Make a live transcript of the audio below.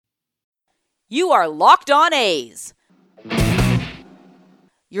You are Locked On A's,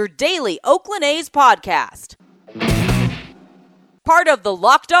 your daily Oakland A's podcast. Part of the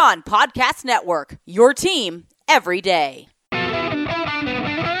Locked On Podcast Network, your team every day.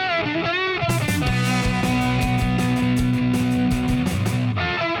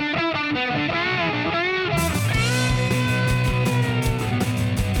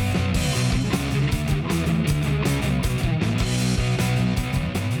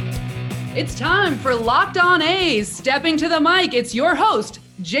 It's time for Locked On A's. Stepping to the mic, it's your host,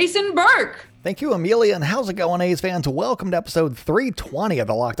 Jason Burke. Thank you, Amelia, and how's it going, A's fans? Welcome to episode 320 of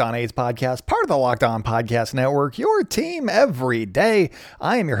the Locked On A's podcast, part of the Locked On Podcast Network, your team every day.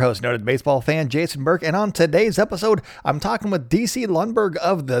 I am your host, noted baseball fan Jason Burke, and on today's episode, I'm talking with DC Lundberg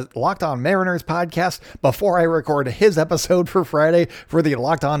of the Locked On Mariners podcast. Before I record his episode for Friday for the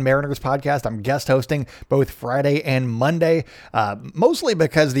Locked On Mariners podcast, I'm guest hosting both Friday and Monday, mostly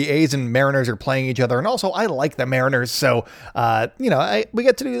because the A's and Mariners are playing each other, and also I like the Mariners, so, we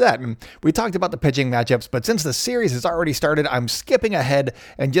get to do that, and we talked about the pitching matchups, but since the series has already started, I'm skipping ahead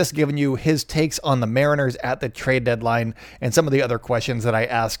and just giving you his takes on the Mariners at the trade deadline and some of the other questions that I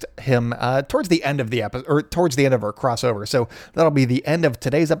asked him towards the end of the episode, or towards the end of our crossover. So that'll be the end of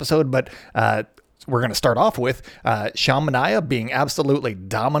today's episode, but we're going to start off with Sean Manaea being absolutely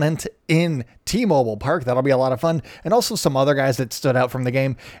dominant in T-Mobile Park. That'll be a lot of fun. And also some other guys that stood out from the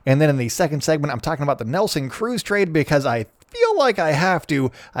game. And then in the second segment, I'm talking about the Nelson Cruz trade because I feel like I have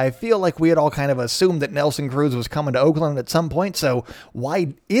to. I feel like we had all kind of assumed that Nelson Cruz was coming to Oakland at some point. So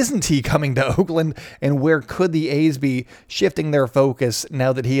why isn't he coming to Oakland? And where could the A's be shifting their focus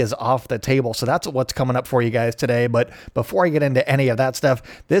now that he is off the table? So that's what's coming up for you guys today. But before I get into any of that stuff,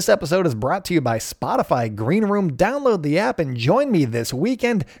 this episode is brought to you by Spotify Green Room. Download the app and join me this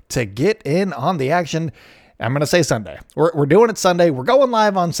weekend to get in on the action. I'm going to say Sunday. We're doing it Sunday. We're going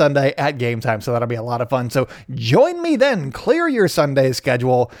live on Sunday at game time, so that'll be a lot of fun. So join me then. Clear your Sunday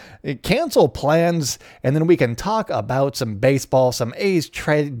schedule, cancel plans, and then we can talk about some baseball, some A's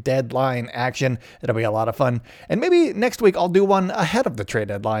trade deadline action. It'll be a lot of fun. And maybe next week I'll do one ahead of the trade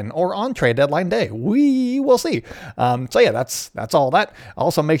deadline or on trade deadline day. We will see. That's all that.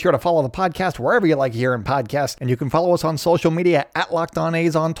 Also, make sure to follow the podcast wherever you like hearing podcasts, and you can follow us on social media at Locked On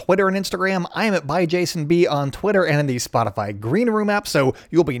A's on Twitter and Instagram. I am at ByJasonB on Twitter and in the Spotify Green Room app, so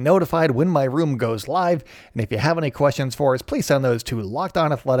you'll be notified when my room goes live. And if you have any questions for us, please send those to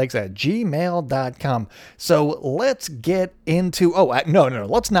lockedonathletics@gmail.com. So let's get into,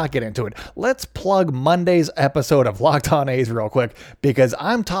 let's not get into it. Let's plug Monday's episode of Locked On A's real quick, because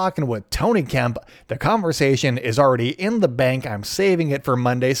I'm talking with Tony Kemp. The conversation is already in the bank. I'm saving it for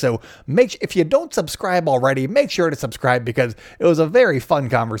Monday, so if you don't subscribe already, make sure to subscribe, because it was a very fun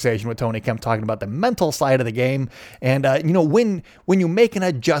conversation with Tony Kemp talking about the mental side of the game. And, when you make an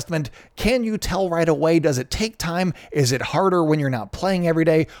adjustment, can you tell right away? Does it take time? Is it harder when you're not playing every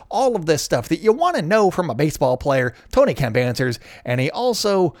day? All of this stuff that you want to know from a baseball player, Tony Kemp answers. And I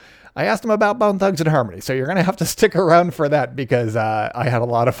asked him about Bone Thugs and Harmony, so you're going to have to stick around for that, because I had a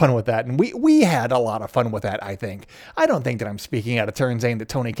lot of fun with that, and we had a lot of fun with that, I think. I don't think that I'm speaking out of turn saying that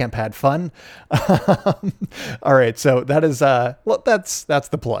Tony Kemp had fun. All right, so that is, that's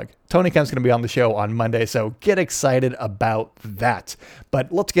the plug. Tony Kemp's going to be on the show on Monday, so get excited about that.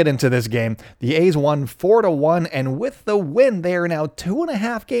 But let's get into this game. The A's won 4-1, and with the win, they are now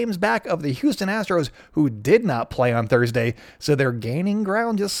 2.5 games back of the Houston Astros, who did not play on Thursday. So they're gaining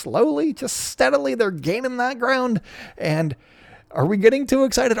ground just slowly, just steadily. They're gaining that ground, and are we getting too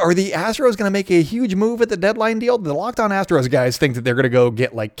excited? Are the Astros going to make a huge move at the deadline deal? The Locked On Astros guys think that they're going to go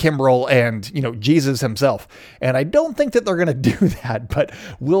get like Kimbrel and, Jesus himself. And I don't think that they're going to do that, but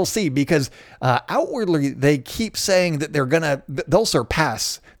we'll see, because outwardly they keep saying that they'll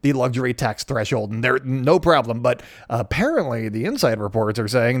surpass the luxury tax threshold, and they're no problem. But apparently the inside reports are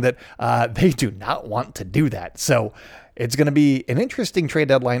saying that they do not want to do that. So it's going to be an interesting trade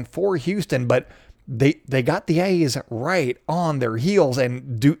deadline for Houston, but they got the A's right on their heels.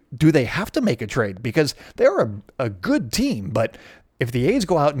 And do they have to make a trade? Because they're a good team, but if the A's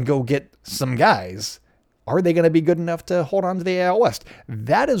go out and go get some guys, are they going to be good enough to hold on to the AL West?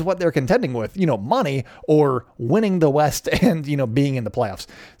 That is what they're contending with, money or winning the West and, being in the playoffs.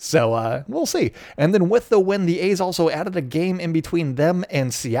 So we'll see. And then with the win, the A's also added a game in between them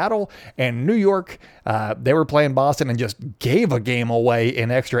and Seattle and New York. They were playing Boston and just gave a game away in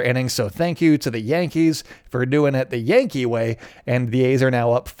extra innings. So thank you to the Yankees for doing it the Yankee way. And the A's are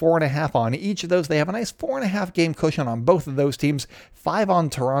now up 4.5 on each of those. They have a nice 4.5 game cushion on both of those teams, 5 on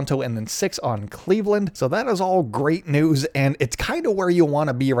Toronto and then 6 on Cleveland. So that that is all great news, and it's kind of where you want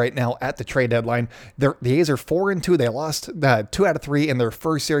to be right now at the trade deadline. The A's are 4-2. They lost 2 out of 3 in their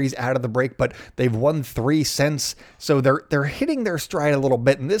first series out of the break, but they've won 3 since. So they're hitting their stride a little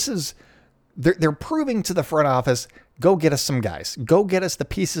bit, and this is they're proving to the front office, go get us some guys. Go get us the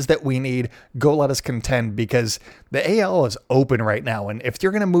pieces that we need. Go let us contend, because the AL is open right now. And if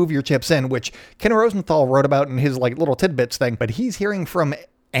you're going to move your chips in, which Ken Rosenthal wrote about in his little tidbits thing, but he's hearing from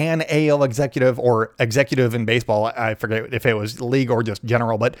an AL executive or executive in baseball, I forget if it was league or just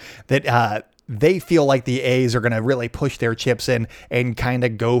general, but that they feel like the A's are going to really push their chips in and kind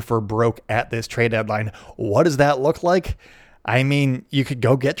of go for broke at this trade deadline. What does that look like? I mean, you could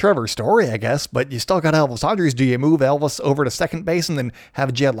go get Trevor Story, I guess, but you still got Elvis Andrus. Do you move Elvis over to second base and then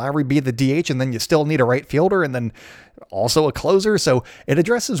have Jed Lowry be the DH, and then you still need a right fielder and then also a closer? So it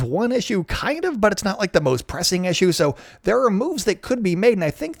addresses one issue kind of, but it's not like the most pressing issue. So there are moves that could be made, and I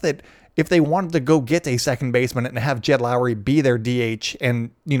think that if they wanted to go get a second baseman and have Jed Lowry be their DH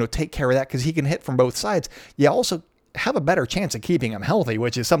and, take care of that because he can hit from both sides, you also have a better chance of keeping him healthy,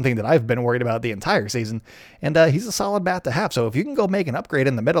 which is something that I've been worried about the entire season. And he's a solid bat to have. So if you can go make an upgrade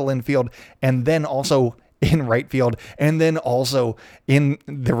in the middle infield and then also in right field and then also in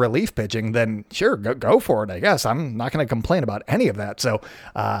the relief pitching, then sure, go for it, I guess. I'm not going to complain about any of that. So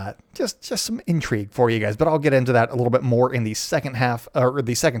just some intrigue for you guys, but I'll get into that a little bit more in the second half or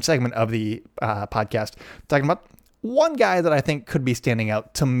the second segment of the podcast, talking about one guy that I think could be standing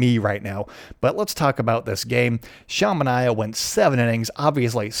out to me right now. But let's talk about this game. Sean Manaea went 7 innings.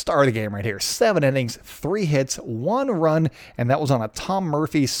 Obviously, star of the game right here. 7 innings, 3 hits, 1 run, and that was on a Tom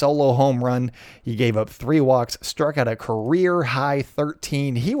Murphy solo home run. He gave up 3 walks, struck out a career-high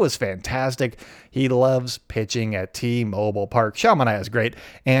 13. He was fantastic. He loves pitching at T-Mobile Park. Sean Manaea is great,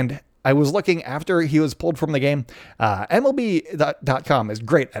 and I was looking after he was pulled from the game. MLB.com is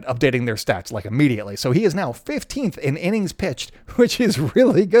great at updating their stats immediately. So he is now 15th in innings pitched, which is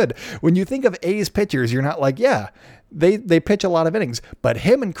really good. When you think of A's pitchers, you're not like, yeah, they pitch a lot of innings. But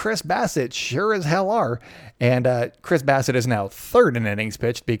him and Chris Bassett sure as hell are. And Chris Bassett is now 3rd in innings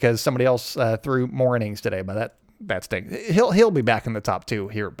pitched because somebody else threw more innings today. But that stinks. He'll be back in the top 2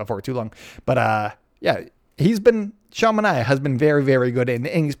 here before too long. But yeah, Sean Manaea has been very, very good in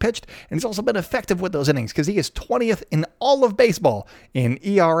innings pitched, and he's also been effective with those innings because he is 20th in all of baseball in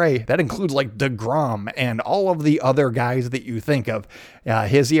ERA. That includes DeGrom and all of the other guys that you think of.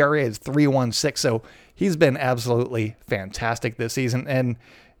 His ERA is 3.16, so he's been absolutely fantastic this season. And,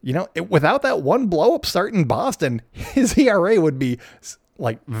 without that one blow-up start in Boston, his ERA would be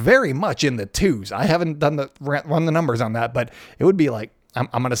very much in the 2s. I haven't run the numbers on that, but it would be I'm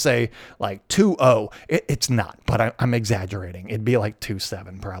going to say 2-0. It's not, but I'm exaggerating. It'd be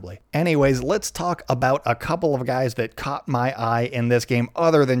 2-7 probably. Anyways, let's talk about a couple of guys that caught my eye in this game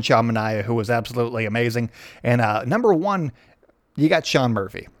other than Sean Manaea, who was absolutely amazing. And number 1, you got Sean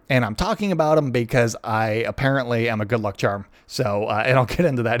Murphy. And I'm talking about him because I apparently am a good luck charm. So, and I'll get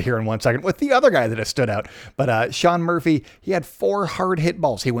into that here in 1 second with the other guy that has stood out. But Sean Murphy, he had 4 hard hit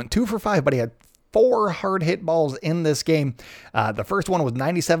balls. He went 2 for 5, but he had 4 hard hit balls in this game. The first one was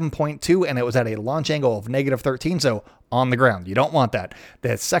 97.2, and it was at a launch angle of -13, so on the ground. You don't want that.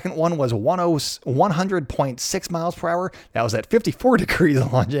 The second one was 100.6 miles per hour. That was at 54 degrees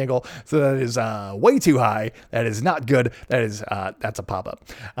launch angle, so that is way too high. That is not good. That's a pop-up.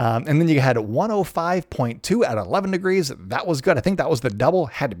 And then you had 105.2 at 11 degrees. That was good. I think that was the double.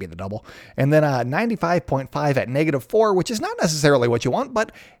 Had to be the double. And then 95.5 at -4, which is not necessarily what you want,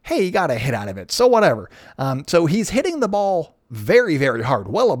 but hey, you got a hit out of it, so whatever. So he's hitting the ball very, very hard,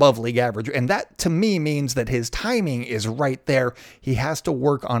 well above league average. And that to me means that his timing is right there. He has to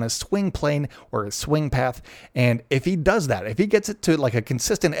work on his swing plane or his swing path. And if he does that, if he gets it to a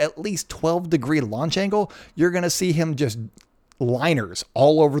consistent at least 12-degree launch angle, you're going to see him just liners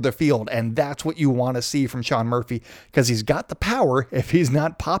all over the field. And that's what you want to see from Sean Murphy, because he's got the power. If he's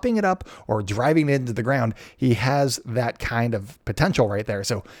not popping it up or driving it into the ground, he has that kind of potential right there.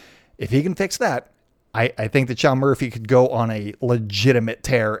 So if he can fix that, I think that Sean Murphy could go on a legitimate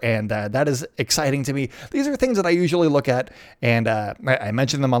tear, and that is exciting to me. These are things that I usually look at, and I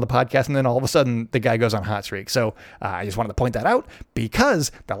mentioned them on the podcast, and then all of a sudden, the guy goes on hot streak. So I just wanted to point that out, because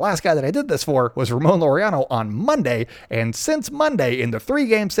the last guy that I did this for was Ramon Laureano on Monday, and since Monday, in the 3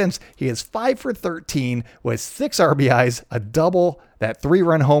 games since, he is 5 for 13 with 6 RBIs, a double, that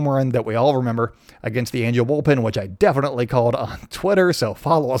 3-run home run that we all remember against the Angel bullpen, which I definitely called on Twitter. So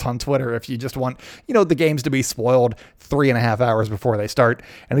follow us on Twitter if you just want, the games to be spoiled 3.5 hours before they start.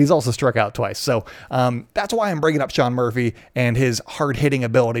 And he's also struck out twice. So that's why I'm bringing up Sean Murphy and his hard-hitting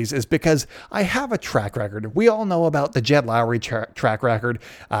abilities, is because I have a track record. We all know about the Jed Lowry track record.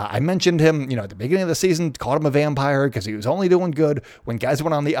 I mentioned him, at the beginning of the season, called him a vampire because he was only doing good when guys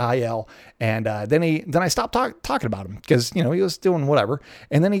went on the IL. And then I stopped talking about him because, he was doing whatever.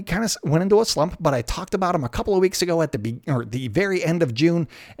 And then he kind of went into a slump, but I talked about him a couple of weeks ago at the very end of June.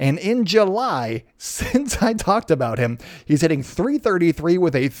 And in July, since I talked about him, he's hitting .333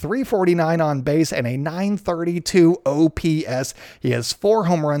 with a .349 on base and a .932 OPS. He has 4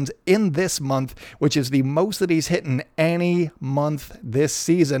 home runs in this month, which is the most that he's hit in any month this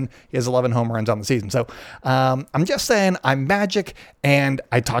season. He has 11 home runs on the season. So I'm just saying I'm magic. And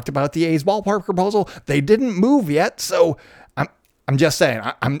I talked about the A's ballpark proposal. They didn't move yet. So I'm just saying,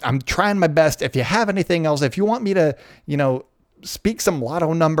 I'm trying my best. If you have anything else, if you want me to, speak some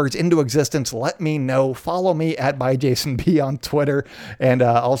lotto numbers into existence, let me know. Follow me at @ByJasonB on Twitter, and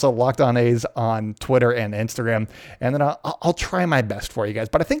also Locked On A's on Twitter and Instagram. And then I'll try my best for you guys.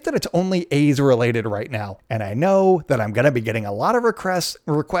 But I think that it's only A's related right now. And I know that I'm going to be getting a lot of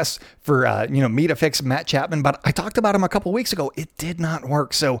requests for, me to fix Matt Chapman. But I talked about him a couple weeks ago. It did not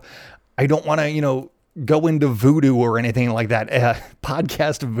work. So I don't want to, go into voodoo or anything like that,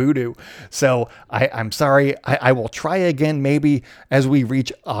 podcast voodoo. So I'm sorry. I will try again maybe as we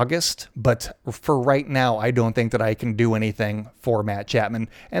reach August, but for right now, I don't think that I can do anything for Matt Chapman.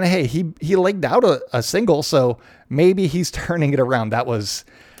 And hey, he legged out a single, so maybe he's turning it around. That was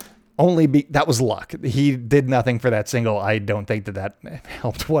luck. He did nothing for that single. I don't think that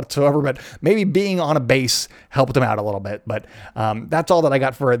helped whatsoever, but maybe being on a base helped him out a little bit. But that's all that I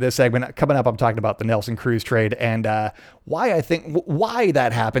got for this segment. Coming up, I'm talking about the Nelson Cruz trade and why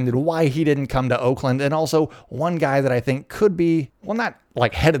that happened and why he didn't come to Oakland. And also one guy that I think could be, not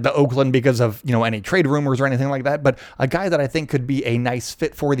like headed to Oakland because of, any trade rumors or anything like that, but a guy that I think could be a nice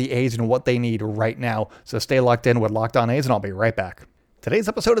fit for the A's and what they need right now. So stay locked in with Locked On A's and I'll be right back. Today's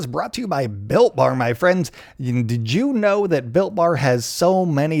episode is brought to you by Built Bar, my friends. Did you know that Built Bar has so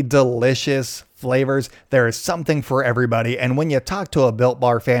many delicious flavors? There is something for everybody. And when you talk to a Built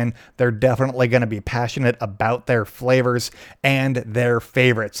Bar fan, they're definitely going to be passionate about their flavors and their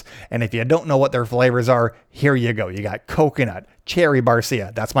favorites. And if you don't know what their flavors are, here you go. You got coconut, cherry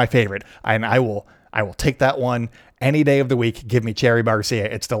barcia. That's my favorite. And I will take that one any day of the week. Give me cherry barcia.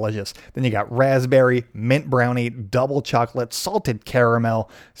 It's delicious. Then you got raspberry, mint brownie, double chocolate, salted caramel,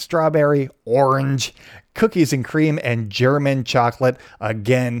 strawberry, orange, cookies and cream, and German chocolate.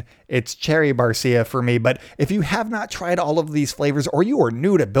 Again, it's cherry barcia for me. But if you have not tried all of these flavors, or you are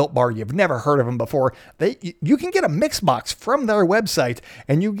new to Built Bar, you've never heard of them before, you can get a mix box from their website,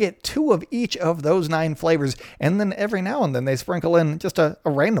 and you get 2 of each of those 9 flavors. And then every now and then they sprinkle in just a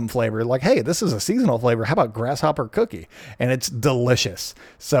random flavor, like, hey, this is a seasonal flavor. How about grasshopper cookie? And it's delicious.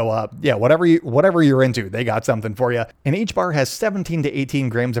 So whatever you're into, they got something for you. And each bar has 17 to 18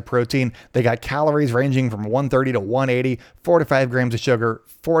 grams of protein. They got calories ranging from 130 to 180, 4 to 5 grams of sugar,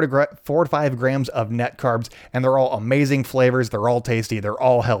 4 to 5 grams of net carbs, and they're all amazing flavors. They're all tasty. They're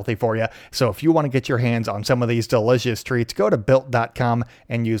all healthy for you. So if you want to get your hands on some of these delicious treats, go to built.com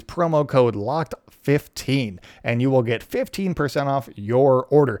and use promo code LOCKED15 and you will get 15% off your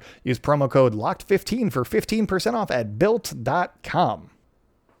order. Use promo code LOCKED15 for 15% off at built.com.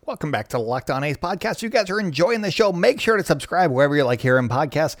 Welcome back to the Locked On A's podcast. If you guys are enjoying the show, make sure to subscribe wherever you like hearing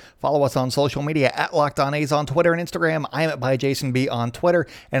podcasts. Follow us on social media at Locked On A's on Twitter and Instagram. I'm at ByJasonB on Twitter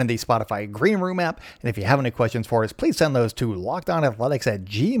and in the Spotify Green Room app. And if you have any questions for us, please send those to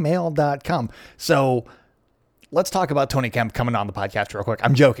lockedonathletics@gmail.com. So let's talk about Tony Kemp coming on the podcast real quick.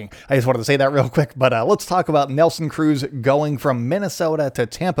 I'm joking. I just wanted to say that real quick. But let's talk about Nelson Cruz going from Minnesota to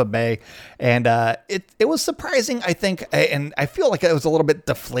Tampa Bay. And it was surprising, I think, and I feel like it was a little bit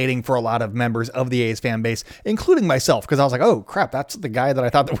deflating for a lot of members of the A's fan base, including myself, because I was like, oh, crap, that's the guy that I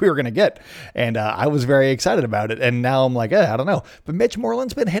thought that we were going to get. And I was very excited about it. And now I'm like, I don't know. But Mitch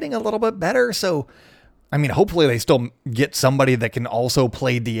Moreland's been hitting a little bit better, so I mean, hopefully they still get somebody that can also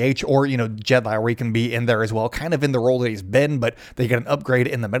play DH, or, Jed Lowry can be in there as well, kind of in the role that he's been, but they get an upgrade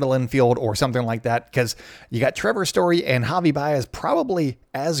in the middle infield or something like that, because you got Trevor Story and Javi Baez probably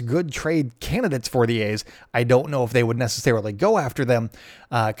as good trade candidates for the A's. I don't know if they would necessarily go after them,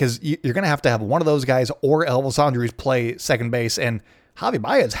 because you're going to have one of those guys or Elvis Andrus play second base, and Javi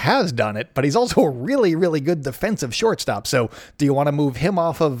Baez has done it, but he's also a really, really good defensive shortstop. So do you want to move him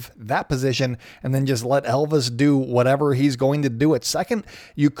off of that position and then just let Elvis do whatever he's going to do at second?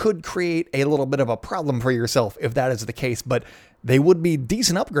 You could create a little bit of a problem for yourself if that is the case, but they would be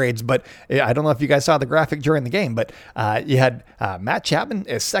decent upgrades, but I don't know if you guys saw the graphic during the game, but you had Matt Chapman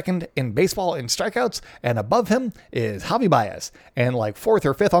is second in baseball in strikeouts, and above him is Javi Baez, and like fourth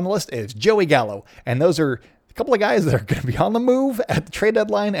or fifth on the list is Joey Gallo, and those are a couple of guys that are going to be on the move at the trade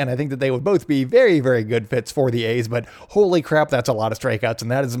deadline, and I think that they would both be very, very good fits for the A's, but holy crap, that's a lot of strikeouts, and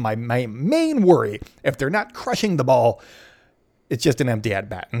that is my main worry. If they're not crushing the ball, it's just an empty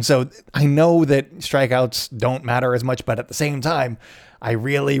at-bat. And so I know that strikeouts don't matter as much, but at the same time, I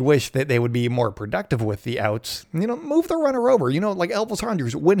really wish that they would be more productive with the outs. Move the runner over. Like Elvis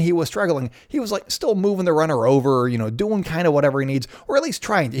Andrus, when he was struggling, he was like still moving the runner over, doing kind of whatever he needs, or at least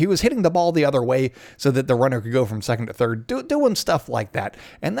trying. He was hitting the ball the other way so that the runner could go from second to third, doing stuff like that.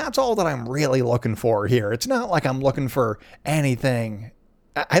 And that's all that I'm really looking for here. It's not like I'm looking for anything.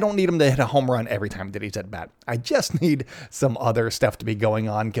 I don't need him to hit a home run every time that he's at bat. I just need some other stuff to be going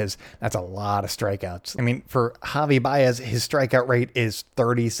on because that's a lot of strikeouts. I mean, for Javi Baez, his strikeout rate is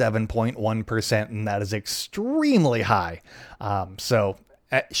 37.1%, and that is extremely high.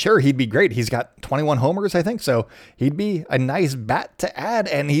 Sure, he'd be great. He's got 21 homers, I think, so he'd be a nice bat to add,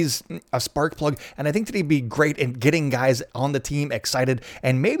 and he's a spark plug, and I think that he'd be great in getting guys on the team excited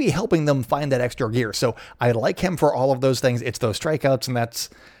and maybe helping them find that extra gear. So I like him for all of those things. It's those strikeouts, and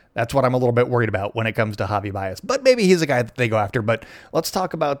that's what I'm a little bit worried about when it comes to Javi Baez. But maybe he's a guy that they go after. But let's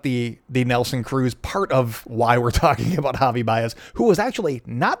talk about the Nelson Cruz part of why we're talking about Javi Baez, who was actually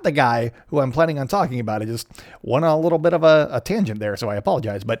not the guy who I'm planning on talking about. I just went on a little bit of a tangent there, so I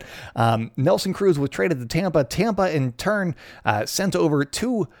apologize. But Nelson Cruz was traded to Tampa. Tampa, in turn, sent over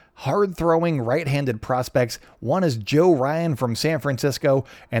two hard-throwing right-handed prospects. One is Joe Ryan from San Francisco,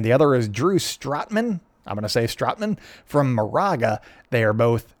 and the other is Drew Strotman. I'm going to say Strotman from Moraga. They are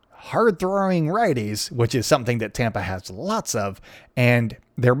both hard-throwing righties, which is something that Tampa has lots of, and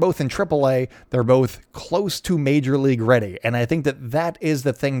they're both in AAA. They're both close to Major League ready, and I think that is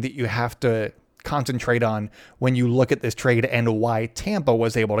the thing that you have to concentrate on when you look at this trade and why Tampa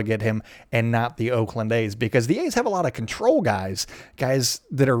was able to get him and not the Oakland A's, because the A's have a lot of control guys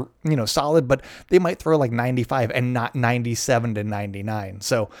that are, solid, but they might throw like 95 and not 97 to 99.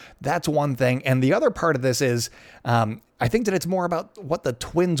 So that's one thing. And the other part of this is, I think that it's more about what the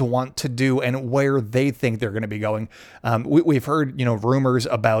Twins want to do and where they think they're going to be going. We've heard, rumors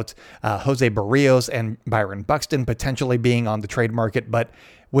about Jose Barrios and Byron Buxton potentially being on the trade market, but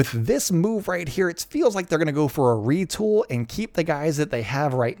with this move right here, it feels like they're going to go for a retool and keep the guys that they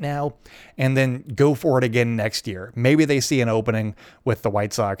have right now and then go for it again next year. Maybe they see an opening with the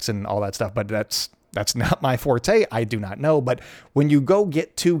White Sox and all that stuff, but that's not my forte. I do not know. But when you go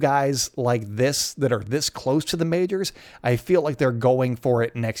get two guys like this that are this close to the majors, I feel like they're going for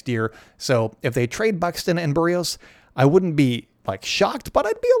it next year. So if they trade Buxton and Barrios, I wouldn't be shocked, but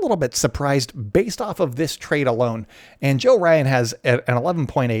I'd be a little bit surprised based off of this trade alone. And Joe Ryan has an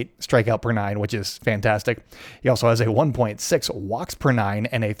 11.8 strikeout per nine, which is fantastic. He also has a 1.6 walks per nine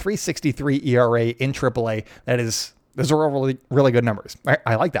and a 3.63 ERA in AAA. Those are all really, really good numbers.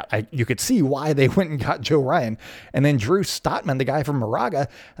 I like that. You could see why they went and got Joe Ryan. And then Drew Stottman, the guy from Moraga,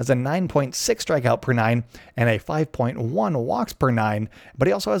 has a 9.6 strikeout per nine and a 5.1 walks per nine, but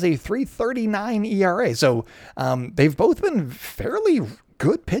he also has a 3.39 ERA. So they've both been fairly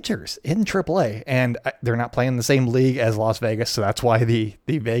good pitchers in AAA, and they're not playing the same league as Las Vegas, so that's why the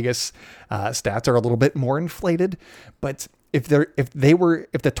Vegas stats are a little bit more inflated. But if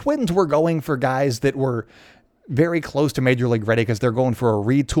the Twins were going for guys that were very close to Major League ready because they're going for a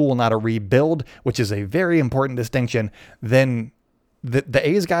retool, not a rebuild, which is a very important distinction, then the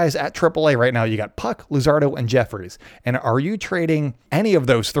A's guys at AAA right now, you got Puck, Luzardo, and Jeffries. And are you trading any of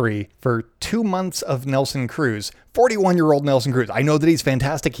those three for 2 months of Nelson Cruz, 41-year-old Nelson Cruz? I know that he's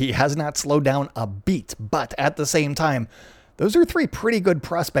fantastic. He has not slowed down a beat, but at the same time, those are three pretty good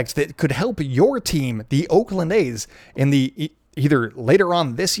prospects that could help your team, the Oakland A's, in the either later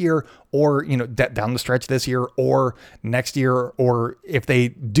on this year or, down the stretch this year or next year, or if they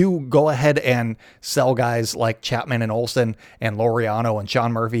do go ahead and sell guys like Chapman and Olsen and Laureano and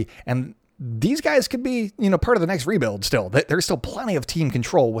Sean Murphy, and these guys could be, part of the next rebuild still. There's still plenty of team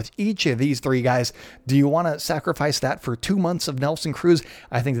control with each of these three guys. Do you want to sacrifice that for 2 months of Nelson Cruz?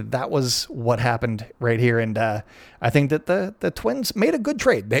 I think that was what happened right here. And I think that the Twins made a good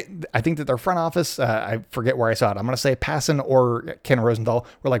trade. I think that their front office, I forget where I saw it. I'm going to say Passan or Ken Rosenthal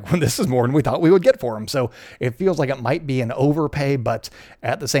were like, well, this is more than we thought we would get for him. So it feels like it might be an overpay, but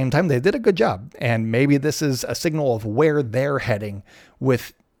at the same time, they did a good job. And maybe this is a signal of where they're heading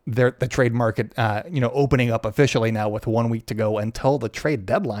with the trade market, opening up officially now with 1 week to go until the trade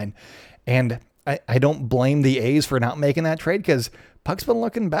deadline. And I don't blame the A's for not making that trade because Puck's been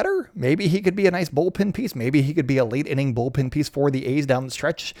looking better. Maybe he could be a nice bullpen piece. Maybe he could be a late inning bullpen piece for the A's down the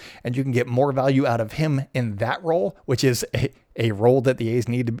stretch, and you can get more value out of him in that role, which is a role that the A's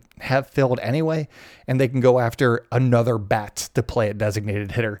need to have filled anyway, and they can go after another bat to play a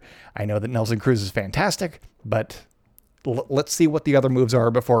designated hitter. I know that Nelson Cruz is fantastic, but let's see what the other moves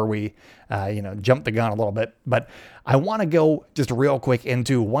are before we, jump the gun a little bit. But I want to go just real quick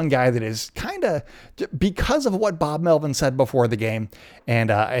into one guy that is kind of, because of what Bob Melvin said before the game, and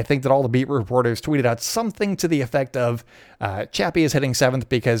I think that all the beat reporters tweeted out something to the effect of Chappie is hitting 7th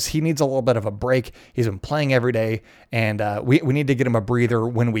because he needs a little bit of a break. He's been playing every day, and we need to get him a breather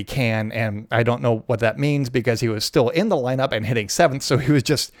when we can. And I don't know what that means because he was still in the lineup and hitting 7th, so he was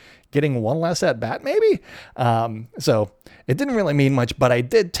just getting one less at bat, maybe. So it didn't really mean much, but I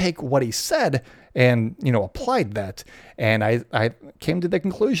did take what he said and, applied that. And I came to the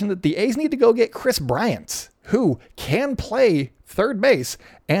conclusion that the A's need to go get Kris Bryant, who can play third base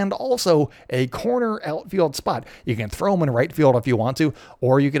and also a corner outfield spot. You can throw him in right field if you want to,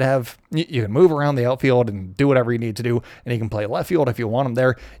 or you can move around the outfield and do whatever you need to do, and you can play left field if you want him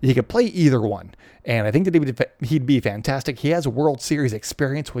there. You can play either one. And I think that he'd be fantastic. He has World Series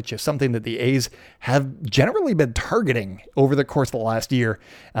experience, which is something that the A's have generally been targeting over the course of the last year.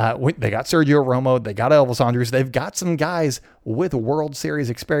 They got Sergio Romo, they got Elvis Andrus, they've got some guys with World Series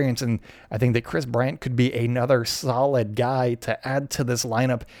experience, and I think that Kris Bryant could be another solid guy to add to this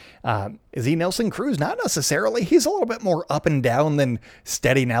lineup. Is he Nelson Cruz? Not necessarily. He's a little bit more up and down than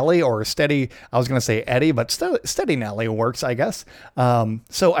Steady Nelly or Steady, I was going to say Eddie, but Steady Nelly works, I guess.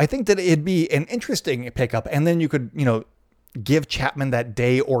 So I think that it'd be an interesting pickup, and then you could, give Chapman that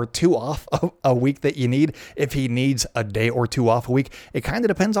day or two off a week that you need. If he needs a day or two off a week, it kind of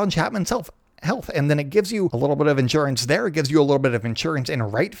depends on Chapman's health, and then it gives you a little bit of insurance there. It gives you a little bit of insurance in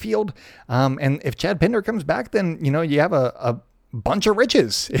right field. And if Chad Pinder comes back, then, you have a bunch of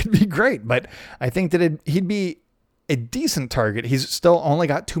riches. It'd be great. But I think that he'd be a decent target. He's still only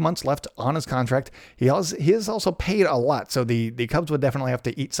got 2 months left on his contract. He is also paid a lot. So the Cubs would definitely have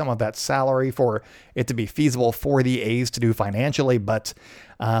to eat some of that salary for it to be feasible for the A's to do financially. But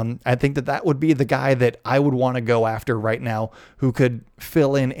I think that would be the guy that I would want to go after right now, who could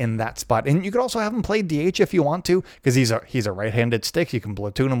fill in that spot. And you could also have him play DH if you want to, because he's a right-handed stick. You can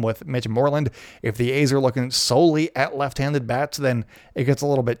platoon him with Mitch Moreland. If the A's are looking solely at left-handed bats, then it gets a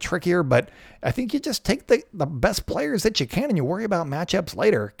little bit trickier. But I think you just take the best players that you can and you worry about matchups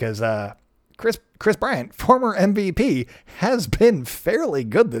later, because Kris Bryant, former MVP, has been fairly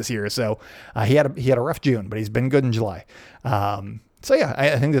good this year. So he had a rough June, but he's been good in July. So yeah,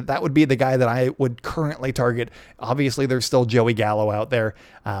 I think that would be the guy that I would currently target. Obviously, there's still Joey Gallo out there,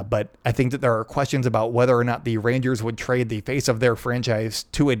 but I think that there are questions about whether or not the Rangers would trade the face of their franchise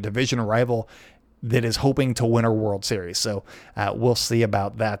to a division rival that is hoping to win a World Series. So we'll see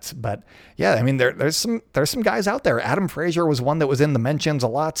about that. But yeah, I mean, there's some guys out there. Adam Frazier was one that was in the mentions a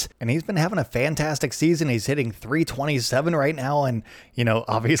lot, and he's been having a fantastic season. He's hitting .327 right now, and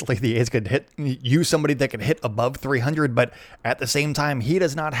obviously the A's could use somebody that could hit above 300, but at the same time, he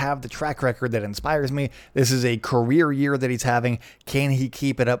does not have the track record that inspires me. This is a career year that he's having. Can he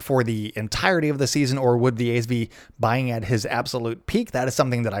keep it up for the entirety of the season, or would the A's be buying at his absolute peak? That is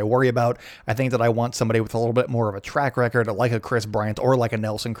something that I worry about. I think that I want somebody with a little bit more of a track record, like a Kris Bryant or like a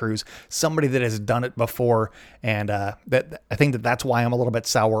Nelson Cruz, somebody that has done it before. And that I think that's why I'm a little bit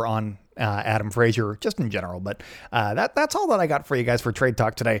sour on Adam Frazier just in general. But that's all that I got for you guys for Trade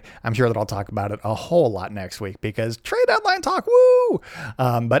Talk today. I'm sure that I'll talk about it a whole lot next week because trade deadline talk, woo!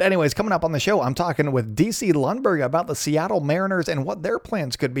 But anyways, coming up on the show, I'm talking with DC Lundberg about the Seattle Mariners and what their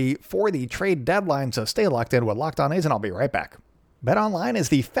plans could be for the trade deadline. So stay locked in with Locked On A's, and I'll be right back. BetOnline is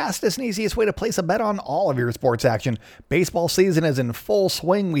the fastest and easiest way to place a bet on all of your sports action. Baseball season is in full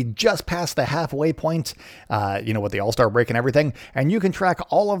swing. We just passed the halfway point, with the All-Star break and everything, and you can track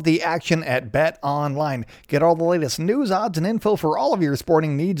all of the action at BetOnline. Get all the latest news, odds, and info for all of your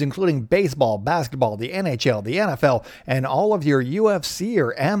sporting needs, including baseball, basketball, the NHL, the NFL, and all of your UFC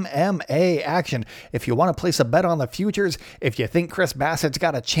or MMA action. If you want to place a bet on the futures, if you think Chris Bassett's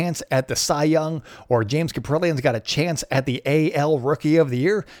got a chance at the Cy Young or James Caprillian's got a chance at the AL Rookie of the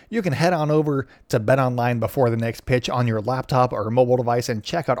Year, you can head on over to BetOnline before the next pitch on your laptop or mobile device and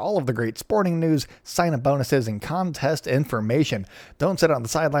check out all of the great sporting news, sign-up bonuses, and contest information. Don't sit on the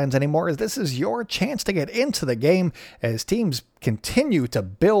sidelines anymore, as this is your chance to get into the game as teams continue to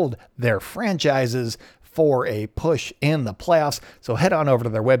build their franchises for a push in the playoffs. So head on over to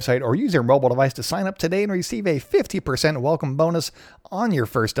their website or use your mobile device to sign up today and receive a 50% welcome bonus on your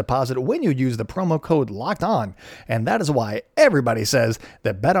first deposit when you use the promo code Locked On. And that is why everybody says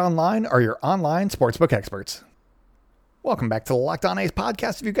that BetOnline are your online sportsbook experts. Welcome back to the Locked On A's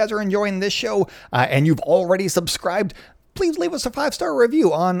podcast. If you guys are enjoying this show and you've already subscribed, please leave us a 5-star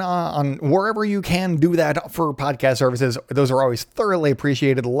review on wherever you can do that for podcast services. Those are always thoroughly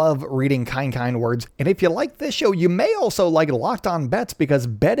appreciated. Love reading kind words. And if you like this show, you may also like Locked On Bets, because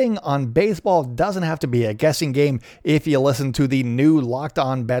betting on baseball doesn't have to be a guessing game if you listen to the new Locked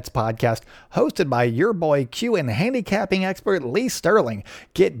On Bets podcast hosted by your boy Q and handicapping expert Lee Sterling.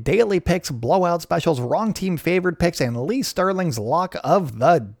 Get daily picks, blowout specials, wrong team favored picks, and Lee Sterling's lock of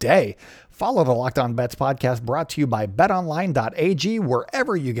the day. Follow the Locked On Bets podcast, brought to you by betonline.ag,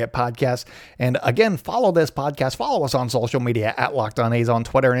 wherever you get podcasts. And again, follow this podcast. Follow us on social media at Locked On A's on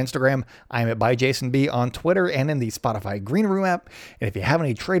Twitter and Instagram. I'm at @ByJasonB on Twitter and in the Spotify Green Room app. And if you have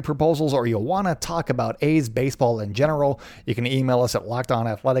any trade proposals or you want to talk about A's baseball in general, you can email us at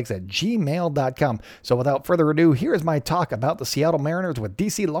lockedonathletics@gmail.com. So without further ado, here's my talk about the Seattle Mariners with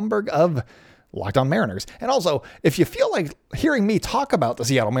DC Lumberg of Locked On Mariners. And also, if you feel like hearing me talk about the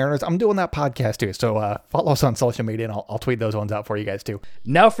Seattle Mariners, I'm doing that podcast too. So follow us on social media, and I'll tweet those ones out for you guys too.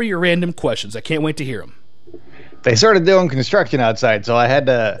 Now for your random questions. I can't wait to hear them. They started doing construction outside, so I had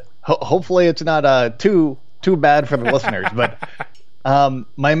to. Hopefully, it's not too bad for the listeners. But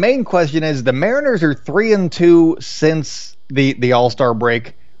my main question is: the Mariners are 3-2 since the All-Star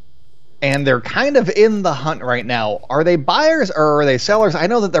break, and they're kind of in the hunt right now. Are they buyers or are they sellers? I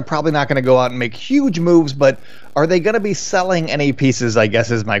know that they're probably not going to go out and make huge moves, but are they going to be selling any pieces, I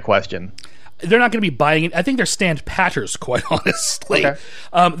guess, is my question. They're not going to be buying it. I think they're stand patters, quite honestly. Okay.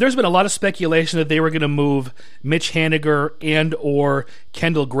 There's been a lot of speculation that they were going to move Mitch Haniger and or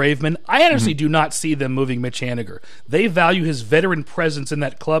Kendall Graveman. I honestly do not see them moving Mitch Haniger. They value his veteran presence in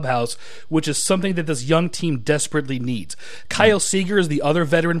that clubhouse, which is something that this young team desperately needs. Kyle Seager is the other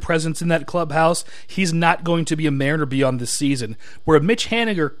veteran presence in that clubhouse. He's not going to be a Mariner beyond this season, where Mitch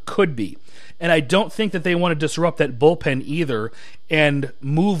Haniger could be. And I don't think that they want to disrupt that bullpen either and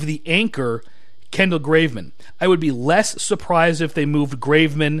move the anchor, Kendall Graveman. I would be less surprised if they moved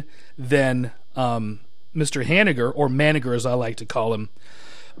Graveman than Mr. Haniger, or Maniger as I like to call him.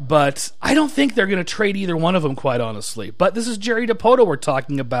 But I don't think they're going to trade either one of them, quite honestly. But this is Jerry Dipoto we're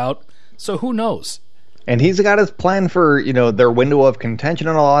talking about, so who knows? And he's got his plan for, their window of contention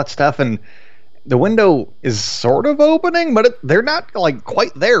and all that stuff, and the window is sort of opening, but they're not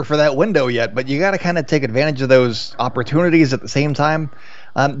quite there for that window yet. But you got to kind of take advantage of those opportunities at the same time.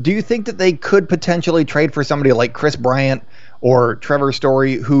 Do you think that they could potentially trade for somebody like Chris Bryant or Trevor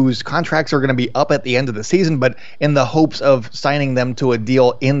Story, whose contracts are going to be up at the end of the season, but in the hopes of signing them to a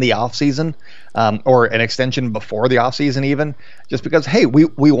deal in the offseason, or an extension before the offseason even, just because, hey,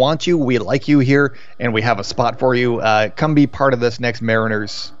 we want you, we like you here, and we have a spot for you. Come be part of this next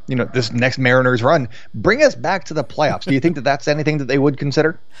Mariners, this next Mariners run. Bring us back to the playoffs. Do you think that that's anything that they would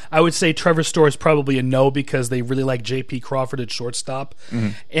consider? I would say Trevor Story is probably a no, because they really like J.P. Crawford at shortstop. Mm-hmm.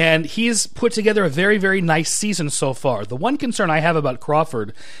 And he's put together a very, very nice season so far. The one concern I have about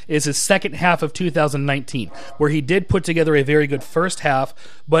Crawford is his second half of 2019, where he did put together a very good first half,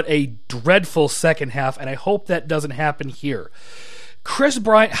 but a dreadful second half, and I hope that doesn't happen here. Chris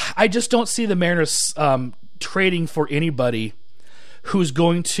Bryant, I just don't see the Mariners trading for anybody who's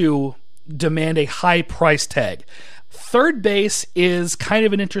going to demand a high price tag. Third base is kind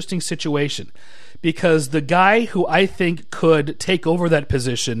of an interesting situation, because the guy who I think could take over that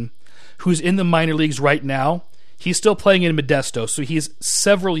position, who's in the minor leagues right now, he's still playing in Modesto, so he's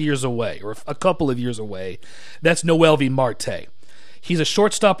several years away, or a couple of years away. That's Noelvi Marte. He's a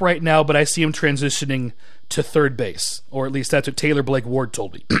shortstop right now, but I see him transitioning to third base, or at least that's what Taylor Blake Ward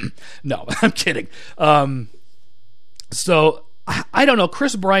told me. No, I'm kidding. So I don't know.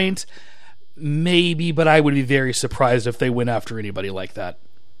 Chris Bryant, maybe, but I would be very surprised if they went after anybody like that.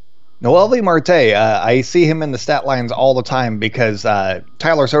 Noelvi Marte, I see him in the stat lines all the time, because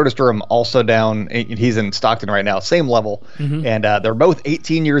Tyler Soderstrom also down. He's in Stockton right now, same level, and they're both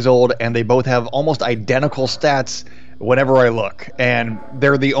 18 years old, and they both have almost identical stats whenever I look. And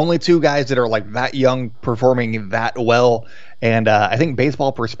they're the only two guys that are that young, performing that well. And I think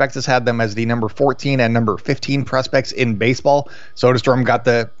Baseball Prospectus had them as the number 14 and number 15 prospects in baseball. Soderstrom got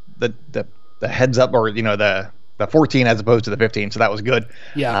the heads up, or the 14 as opposed to the 15, so that was good.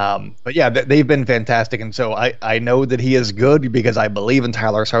 Yeah. But yeah, they've been fantastic, and so I know that he is good because I believe in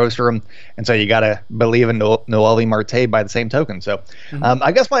Tyler Soderstrom, and so you got to believe in Noelvi Marte by the same token. So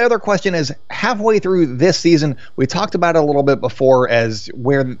I guess my other question is, halfway through this season, we talked about it a little bit before as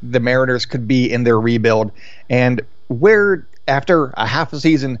where the Mariners could be in their rebuild, and where after a half a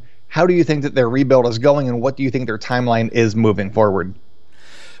season, how do you think that their rebuild is going, and what do you think their timeline is moving forward?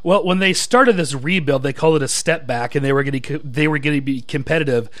 Well, when they started this rebuild, they called it a step back, and they were going to be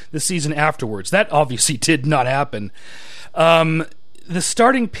competitive the season afterwards. That obviously did not happen. The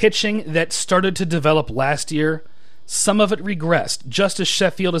starting pitching that started to develop last year, some of it regressed. Justice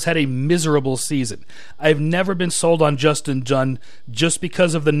Sheffield has had a miserable season. I've never been sold on Justin Dunn just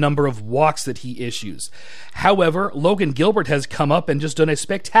because of the number of walks that he issues. However, Logan Gilbert has come up and just done a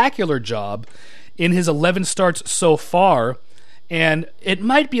spectacular job in his 11 starts so far. And it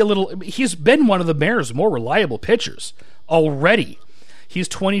might be he's been one of the Mariners' more reliable pitchers already. He's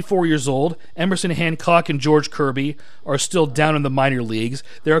 24 years old. Emerson Hancock and George Kirby are still down in the minor leagues.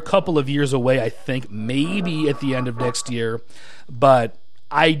 They're a couple of years away, I think, maybe at the end of next year. But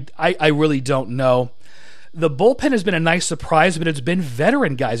I really don't know. The bullpen has been a nice surprise, but it's been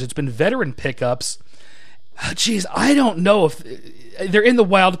veteran guys. It's been veteran pickups. Geez, I don't know if they're in the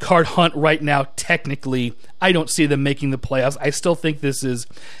wild card hunt right now. Technically, I don't see them making the playoffs. I still think this is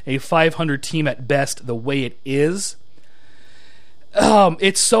a 500 team at best the way it is.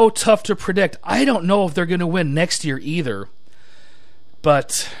 It's so tough to predict. I don't know if they're going to win next year either.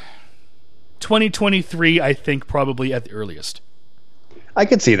 But 2023, I think, probably at the earliest. I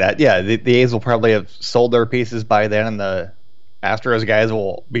could see that. Yeah, the A's will probably have sold their pieces by then, and the Astros guys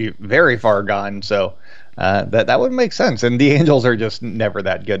will be very far gone. So that would make sense. And the Angels are just never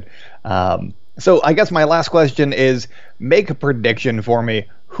that good. So I guess my last question is, make a prediction for me.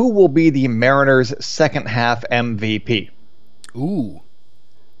 Who will be the Mariners' second half MVP? Ooh.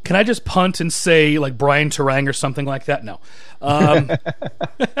 Can I just punt and say like Brian Turang or something like that? No.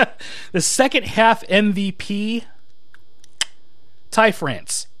 The second half MVP, Ty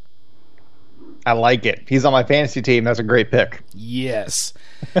France. I like it. He's on my fantasy team. That's a great pick. Yes.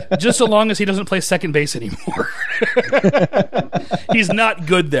 Just so long as he doesn't play second base anymore. He's not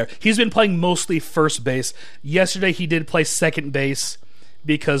good there. He's been playing mostly first base. Yesterday he did play second base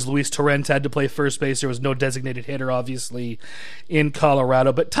because Luis Torrens had to play first base. There was no designated hitter, obviously, in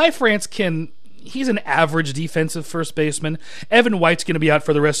Colorado. But Ty France he's an average defensive first baseman. Evan White's going to be out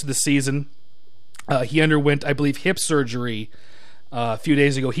for the rest of the season. He underwent, I believe, hip surgery a few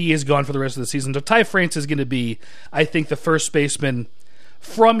days ago. He is gone for the rest of the season. So Ty France is going to be, I think, the first baseman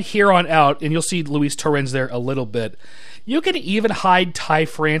from here on out, and you'll see Luis Torrens there a little bit. You can even hide Ty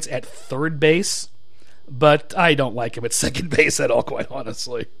France at third base, but I don't like him at second base at all, quite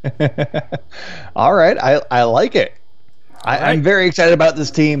honestly. All right. I like it. I'm very excited about this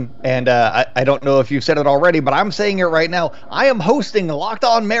team, and I don't know if you've said it already, but I'm saying it right now. I am hosting Locked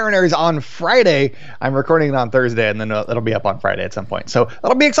On Mariners on Friday. I'm recording it on Thursday, and then it'll be up on Friday at some point. So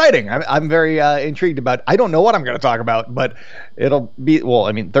that'll be exciting. I'm very intrigued about. I don't know what I'm going to talk about, but it'll be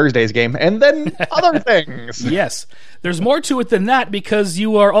Thursday's game, and then other things. Yes, there's more to it than that because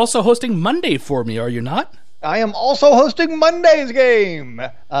you are also hosting Monday for me, are you not? I am also hosting Monday's game.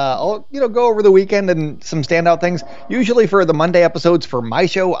 I'll go over the weekend and some standout things. Usually for the Monday episodes for my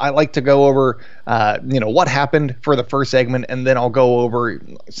show, I like to go over what happened for the first segment, and then I'll go over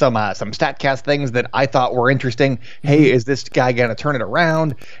some StatCast things that I thought were interesting. Hey, is this guy going to turn it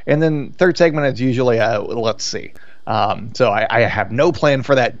around? And then third segment is usually let's see. So I have no plan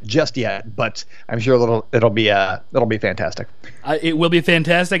for that just yet, but I'm sure it'll be fantastic. It will be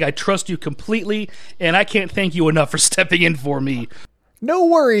fantastic. I trust you completely, and I can't thank you enough for stepping in for me. No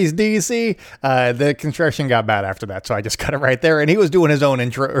worries, DC. The construction got bad after that, so I just cut it right there. And he was doing his own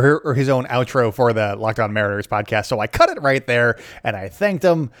intro or his own outro for the Locked On Mariners podcast, so I cut it right there, and I thanked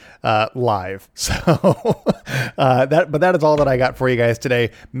him live. So that is all that I got for you guys today.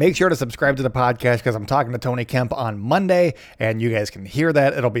 Make sure to subscribe to the podcast because I'm talking to Tony Kemp on Monday, and you guys can hear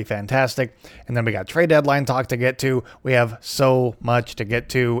that. It'll be fantastic. And then we got trade deadline talk to get to. We have so much to get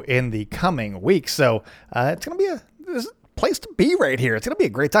to in the coming weeks, so it's going to be a place to be right here. It's going to be a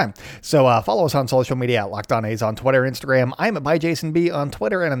great time. So follow us on social media at Locked On A's on Twitter, Instagram. I'm at ByJasonB on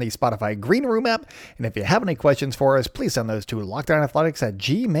Twitter and on the Spotify Green Room app. And if you have any questions for us, please send those to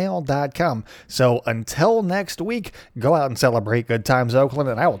LockedOnAthletics@gmail.com. So until next week, go out and celebrate good times, Oakland,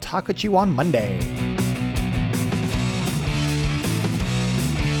 and I will talk with you on Monday.